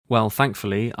Well,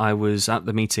 thankfully, I was at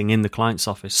the meeting in the client's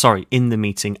office. Sorry, in the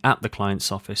meeting at the client's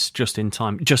office, just on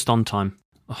time.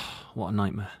 Oh, what a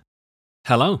nightmare.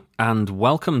 Hello, and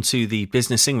welcome to the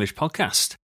Business English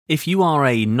podcast. If you are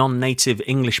a non-native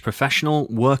English professional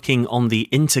working on the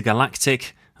international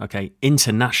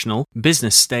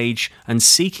business stage and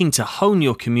seeking to hone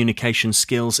your communication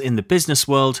skills in the business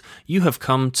world, you have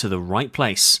come to the right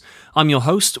place. I'm your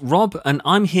host, Rob, and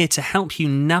I'm here to help you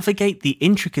navigate the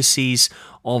intricacies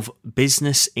of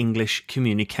business English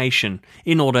communication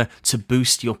in order to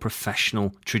boost your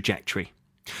professional trajectory.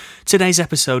 Today's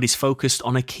episode is focused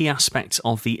on a key aspect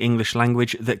of the English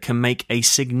language that can make a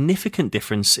significant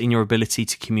difference in your ability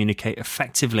to communicate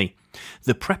effectively: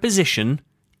 the preposition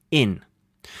in.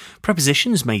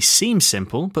 Prepositions may seem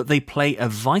simple, but they play a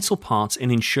vital part in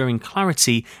ensuring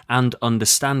clarity and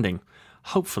understanding,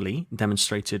 hopefully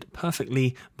demonstrated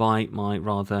perfectly by my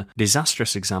rather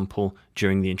disastrous example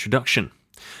during the introduction.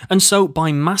 And so,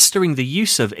 by mastering the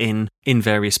use of in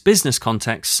various business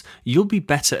contexts, you'll be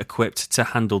better equipped to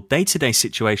handle day-to-day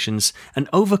situations and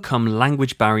overcome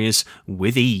language barriers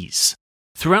with ease.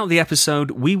 Throughout the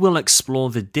episode, we will explore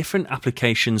the different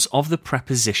applications of the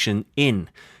preposition in,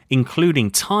 including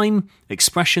time,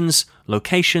 expressions,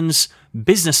 locations,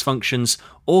 business functions,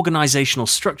 organizational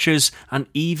structures, and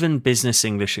even business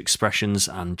English expressions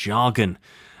and jargon.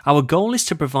 Our goal is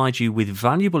to provide you with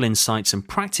valuable insights and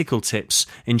practical tips,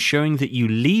 ensuring that you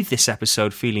leave this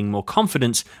episode feeling more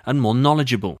confident and more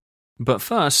knowledgeable. But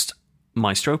first,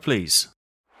 Maestro, please.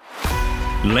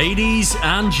 Ladies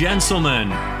and gentlemen,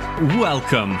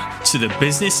 welcome to the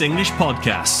Business English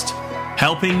podcast,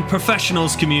 helping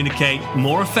professionals communicate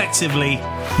more effectively,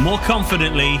 more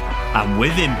confidently, and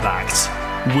with impact.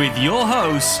 With your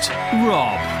host,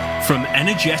 Rob, from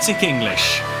Energetic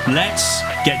English. Let's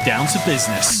get down to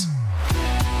business.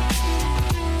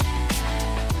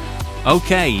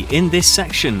 Okay, in this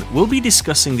section, we'll be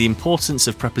discussing the importance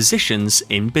of prepositions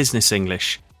in business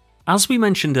English. As we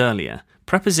mentioned earlier,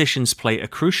 prepositions play a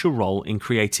crucial role in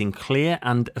creating clear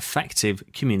and effective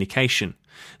communication.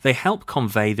 They help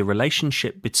convey the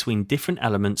relationship between different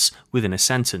elements within a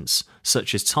sentence,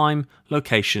 such as time,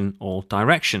 location, or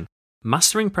direction.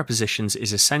 Mastering prepositions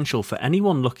is essential for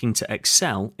anyone looking to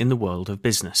excel in the world of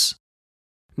business.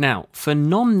 Now, for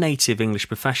non-native English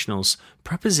professionals,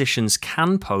 prepositions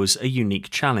can pose a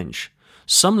unique challenge.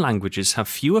 Some languages have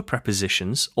fewer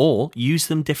prepositions or use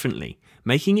them differently,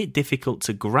 making it difficult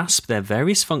to grasp their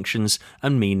various functions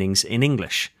and meanings in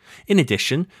English. In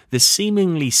addition, the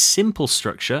seemingly simple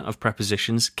structure of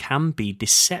prepositions can be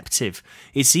deceptive.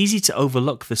 It's easy to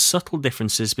overlook the subtle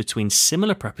differences between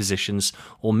similar prepositions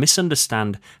or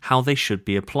misunderstand how they should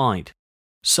be applied.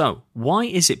 So, why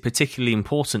is it particularly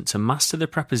important to master the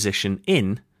preposition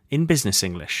in business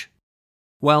English?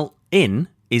 Well, in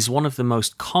is one of the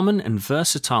most common and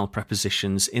versatile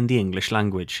prepositions in the English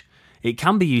language. It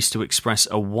can be used to express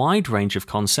a wide range of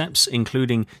concepts,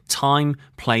 including time,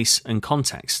 place, and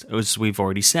context, as we've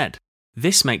already said.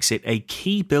 This makes it a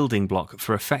key building block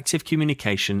for effective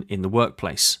communication in the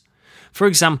workplace. For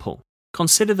example,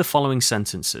 consider the following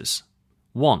sentences.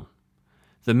 1.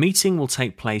 The meeting will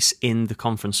take place in the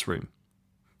conference room.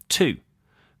 2.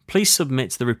 Please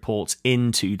submit the report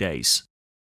in 2 days.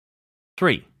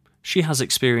 3. She has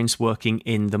experience working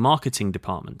in the marketing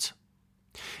department.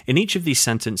 In each of these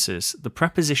sentences, the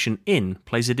preposition in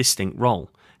plays a distinct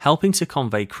role, helping to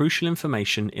convey crucial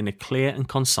information in a clear and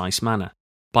concise manner.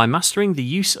 By mastering the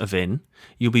use of in,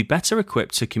 you'll be better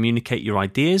equipped to communicate your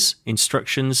ideas,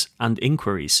 instructions, and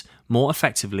inquiries more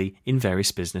effectively in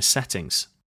various business settings.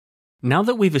 Now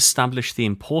that we've established the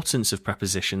importance of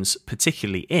prepositions,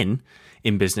 particularly in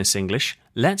business English,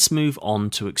 let's move on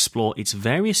to explore its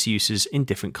various uses in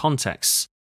different contexts.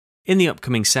 In the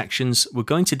upcoming sections, we're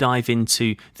going to dive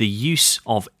into the use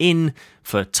of in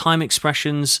for time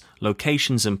expressions,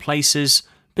 locations and places,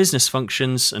 business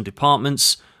functions and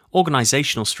departments,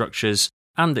 organizational structures,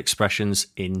 and expressions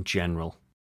in general.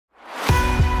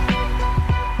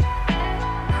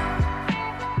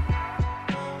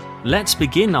 Let's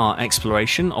begin our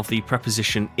exploration of the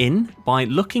preposition in by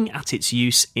looking at its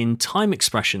use in time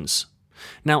expressions.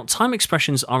 Now, time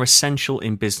expressions are essential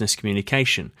in business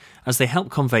communication, as they help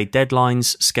convey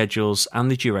deadlines, schedules, and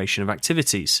the duration of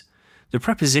activities. The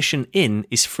preposition in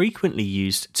is frequently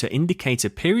used to indicate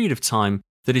a period of time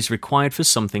that is required for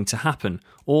something to happen,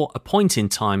 or a point in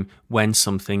time when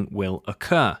something will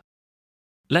occur.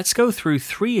 Let's go through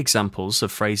 3 examples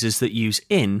of phrases that use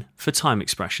in for time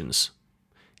expressions.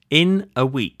 In a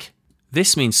week.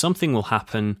 This means something will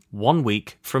happen 1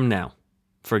 week from now.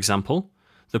 For example,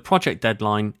 the project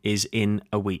deadline is in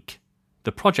a week.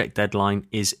 The project deadline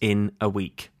is in a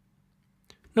week.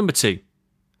 Number 2.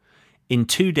 In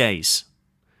 2 days.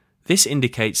 This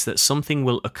indicates that something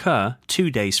will occur 2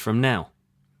 days from now.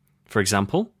 For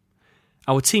example,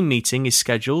 our team meeting is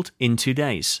scheduled in 2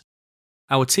 days.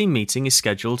 Our team meeting is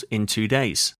scheduled in 2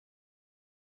 days.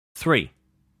 3.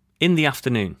 In the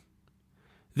afternoon.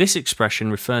 This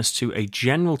expression refers to a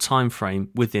general time frame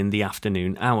within the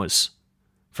afternoon hours.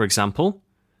 For example,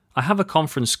 I have a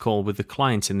conference call with the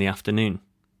client in the afternoon.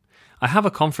 I have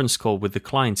a conference call with the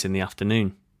client in the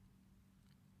afternoon.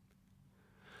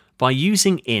 By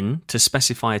using in to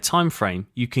specify a time frame,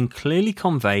 you can clearly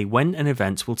convey when an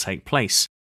event will take place,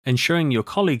 ensuring your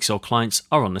colleagues or clients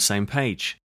are on the same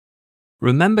page.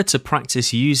 Remember to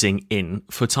practice using in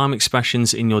for time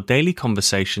expressions in your daily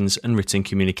conversations and written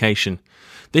communication.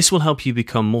 This will help you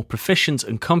become more proficient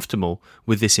and comfortable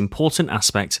with this important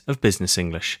aspect of business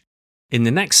English. In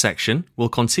the next section, we'll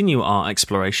continue our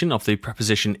exploration of the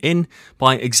preposition in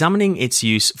by examining its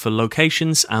use for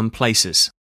locations and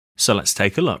places. So let's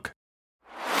take a look.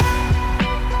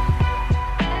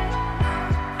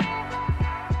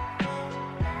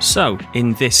 So,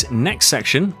 in this next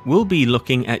section, we'll be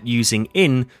looking at using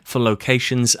in for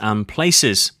locations and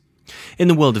places. In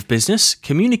the world of business,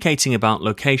 communicating about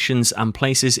locations and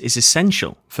places is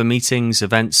essential for meetings,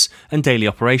 events, and daily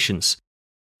operations.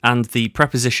 And the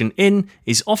preposition in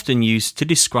is often used to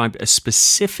describe a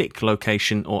specific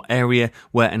location or area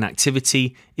where an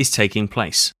activity is taking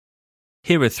place.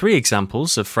 Here are 3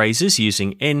 examples of phrases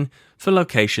using in for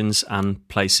locations and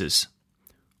places.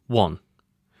 1.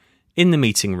 In the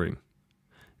meeting room.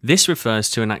 This refers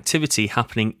to an activity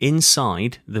happening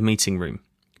inside the meeting room.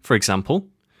 For example,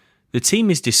 the team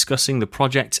is discussing the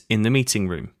project in the meeting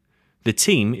room. The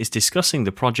team is discussing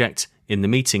the project in the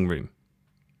meeting room.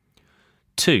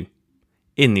 2.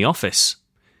 In the office.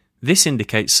 This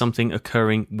indicates something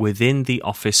occurring within the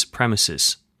office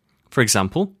premises. For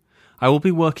example, I will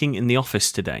be working in the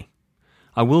office today.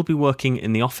 I will be working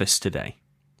in the office today.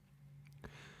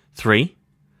 3.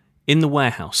 In the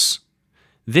warehouse.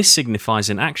 This signifies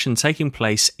an action taking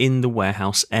place in the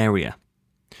warehouse area.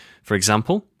 For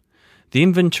example, the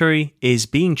inventory is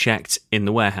being checked in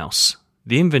the warehouse.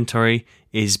 The inventory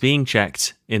is being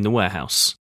checked in the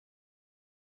warehouse.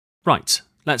 Right,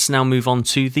 let's now move on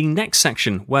to the next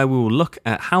section where we will look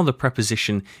at how the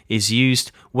preposition is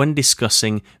used when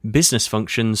discussing business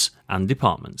functions and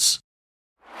departments.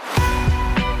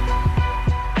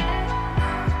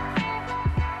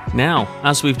 Now,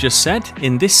 as we've just said,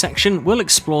 in this section we'll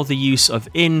explore the use of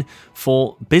in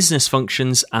for business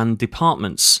functions and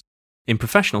departments. In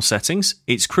professional settings,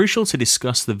 it's crucial to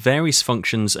discuss the various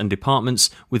functions and departments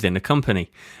within a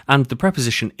company, and the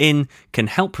preposition in can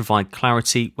help provide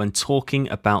clarity when talking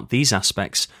about these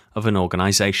aspects of an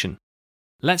organisation.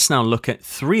 Let's now look at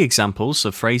 3 examples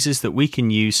of phrases that we can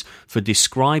use for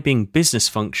describing business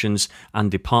functions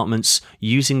and departments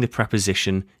using the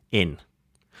preposition in.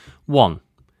 1.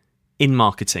 In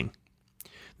marketing.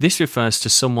 This refers to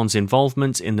someone's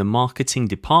involvement in the marketing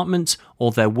department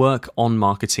or their work on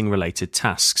marketing-related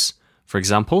tasks. For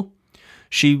example,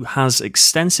 she has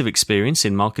extensive experience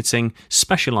in marketing,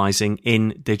 specializing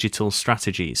in digital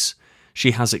strategies.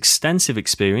 She has extensive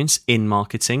experience in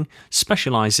marketing,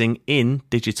 specializing in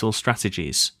digital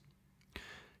strategies.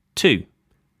 2.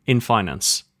 In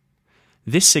finance.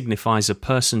 This signifies a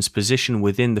person's position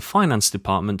within the finance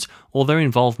department or their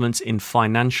involvement in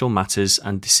financial matters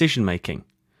and decision-making.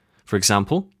 For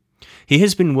example, he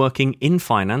has been working in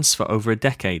finance for over a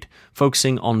decade,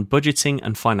 focusing on budgeting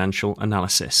and financial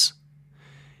analysis.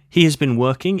 He has been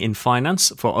working in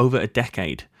finance for over a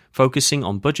decade, focusing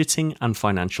on budgeting and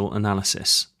financial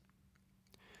analysis.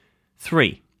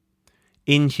 3.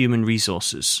 In human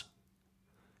resources.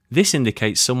 This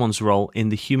indicates someone's role in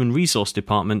the human resource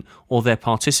department or their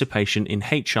participation in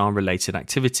HR-related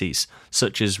activities,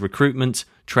 such as recruitment,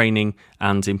 training,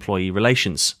 and employee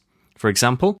relations. For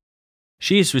example,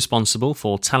 she is responsible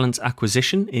for talent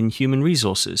acquisition in human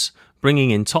resources, bringing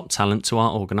in top talent to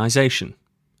our organisation.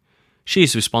 She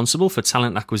is responsible for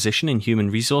talent acquisition in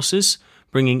human resources,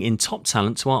 bringing in top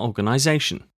talent to our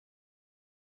organisation.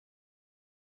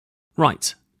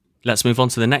 Right. Let's move on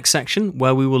to the next section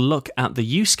where we will look at the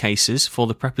use cases for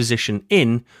the preposition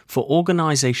in for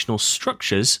organisational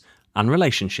structures and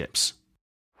relationships.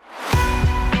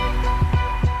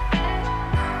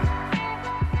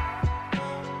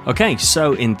 Okay,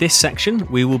 so in this section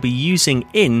we will be using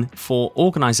in for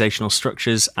organisational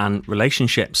structures and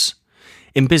relationships.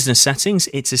 In business settings,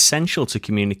 it's essential to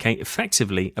communicate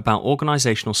effectively about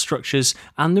organisational structures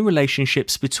and the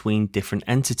relationships between different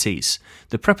entities.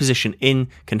 The preposition in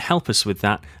can help us with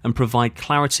that and provide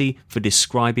clarity for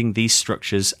describing these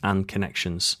structures and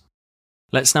connections.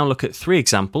 Let's now look at 3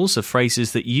 examples of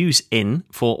phrases that use in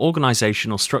for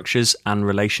organisational structures and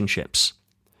relationships.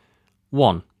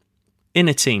 1. In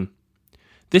a team.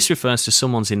 This refers to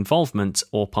someone's involvement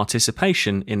or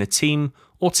participation in a team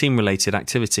or team-related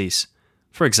activities.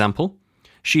 For example,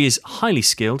 she is highly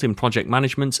skilled in project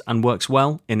management and works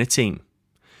well in a team.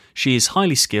 She is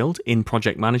highly skilled in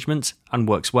project management and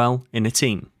works well in a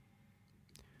team.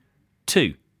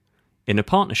 2. In a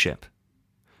partnership.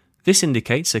 This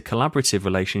indicates a collaborative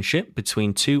relationship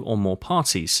between 2 or more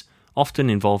parties, often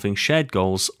involving shared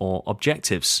goals or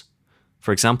objectives.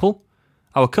 For example,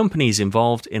 our company is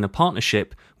involved in a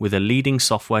partnership with a leading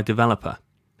software developer.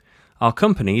 Our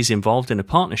company is involved in a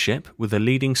partnership with a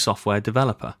leading software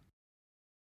developer.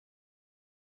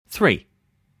 3.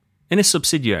 In a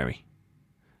subsidiary.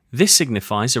 This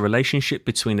signifies a relationship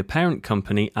between a parent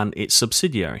company and its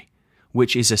subsidiary,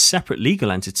 which is a separate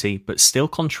legal entity but still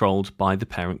controlled by the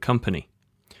parent company.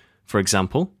 For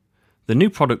example, the new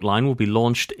product line will be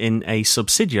launched in a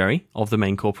subsidiary of the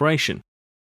main corporation.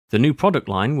 The new product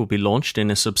line will be launched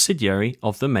in a subsidiary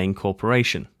of the main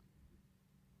corporation.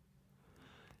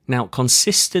 Now,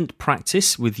 consistent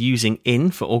practice with using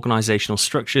in for organisational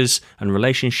structures and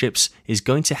relationships is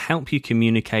going to help you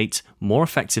communicate more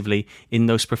effectively in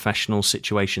those professional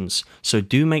situations. So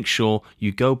do make sure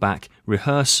you go back,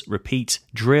 rehearse, repeat,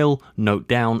 drill, note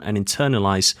down and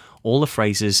internalise all the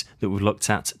phrases that we've looked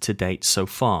at to date so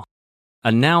far.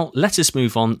 And now let us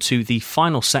move on to the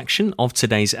final section of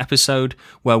today's episode,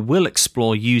 where we'll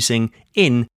explore using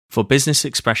in for business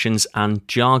expressions and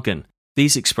jargon.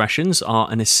 These expressions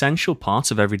are an essential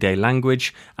part of everyday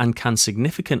language and can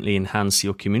significantly enhance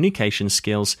your communication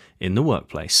skills in the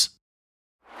workplace.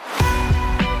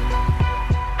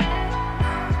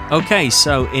 Okay,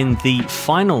 so in the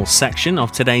final section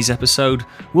of today's episode,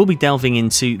 we'll be delving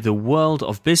into the world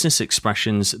of business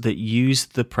expressions that use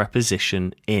the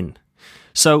preposition in.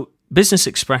 So, business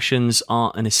expressions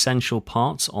are an essential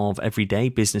part of everyday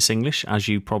business English, as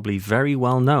you probably very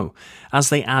well know, as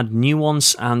they add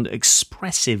nuance and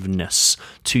expressiveness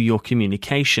to your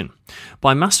communication.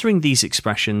 By mastering these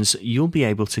expressions, you'll be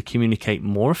able to communicate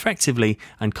more effectively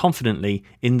and confidently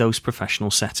in those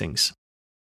professional settings.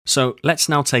 So let's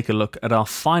now take a look at our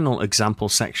final example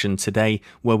section today,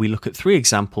 where we look at 3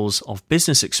 examples of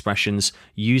business expressions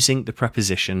using the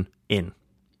preposition in.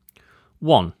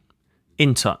 1.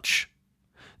 In touch.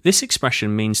 This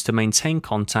expression means to maintain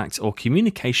contact or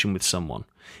communication with someone.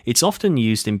 It's often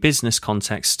used in business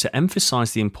contexts to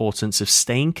emphasize the importance of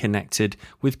staying connected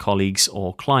with colleagues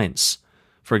or clients.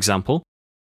 For example,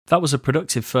 that was a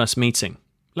productive first meeting.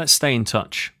 Let's stay in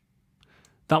touch.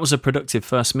 That was a productive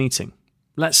first meeting.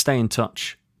 Let's stay in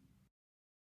touch.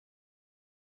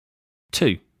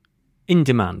 2. In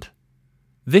demand.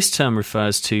 This term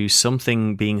refers to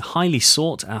something being highly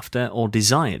sought after or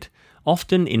desired,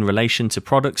 often in relation to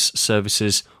products,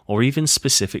 services, or even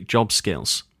specific job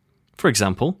skills. For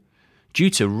example,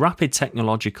 due to rapid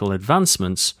technological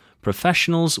advancements,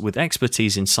 professionals with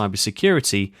expertise in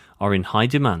cybersecurity are in high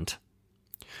demand.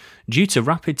 Due to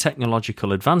rapid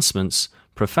technological advancements,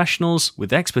 professionals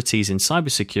with expertise in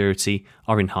cybersecurity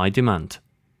are in high demand.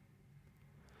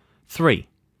 3.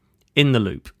 In the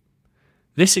loop.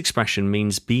 This expression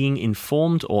means being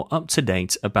informed or up to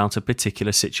date about a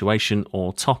particular situation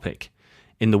or topic.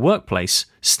 In the workplace,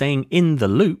 staying in the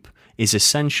loop is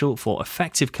essential for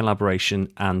effective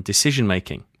collaboration and decision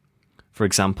making. For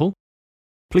example,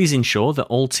 please ensure that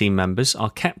all team members are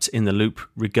kept in the loop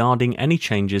regarding any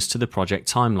changes to the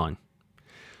project timeline.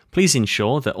 Please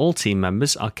ensure that all team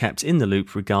members are kept in the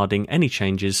loop regarding any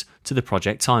changes to the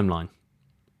project timeline.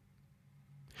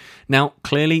 Now,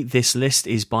 clearly this list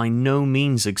is by no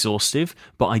means exhaustive,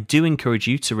 but I do encourage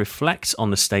you to reflect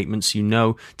on the statements you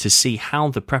know to see how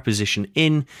the preposition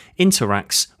in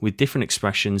interacts with different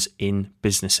expressions in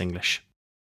business English.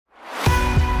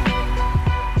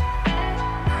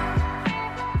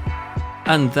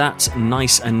 And that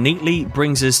nice and neatly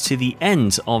brings us to the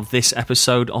end of this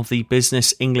episode of the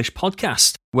Business English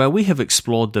Podcast, where we have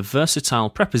explored the versatile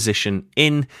preposition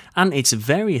in and its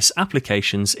various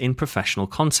applications in professional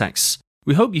contexts.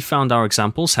 We hope you found our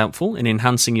examples helpful in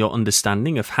enhancing your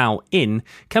understanding of how in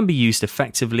can be used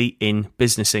effectively in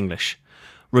business English.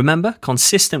 Remember,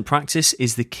 consistent practice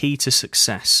is the key to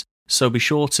success. So be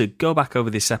sure to go back over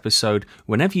this episode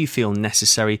whenever you feel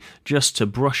necessary, just to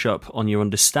brush up on your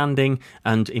understanding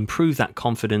and improve that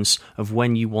confidence of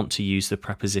when you want to use the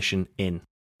preposition in.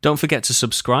 Don't forget to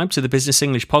subscribe to the Business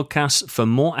English Podcast for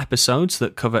more episodes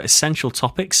that cover essential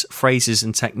topics, phrases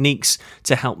and techniques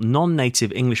to help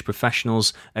non-native English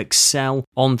professionals excel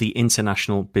on the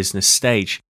international business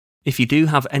stage. If you do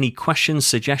have any questions,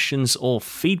 suggestions, or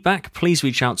feedback, please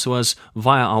reach out to us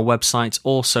via our website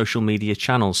or social media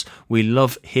channels. We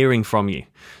love hearing from you.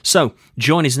 So,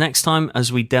 join us next time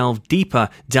as we delve deeper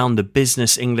down the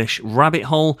business English rabbit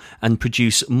hole and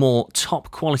produce more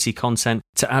top quality content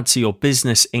to add to your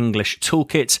business English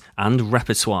toolkit and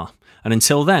repertoire. And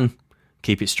until then,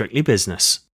 keep it strictly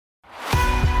business.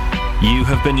 You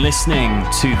have been listening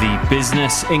to the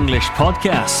Business English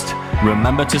Podcast.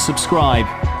 Remember to subscribe,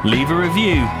 leave a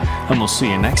review, and we'll see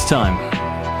you next time.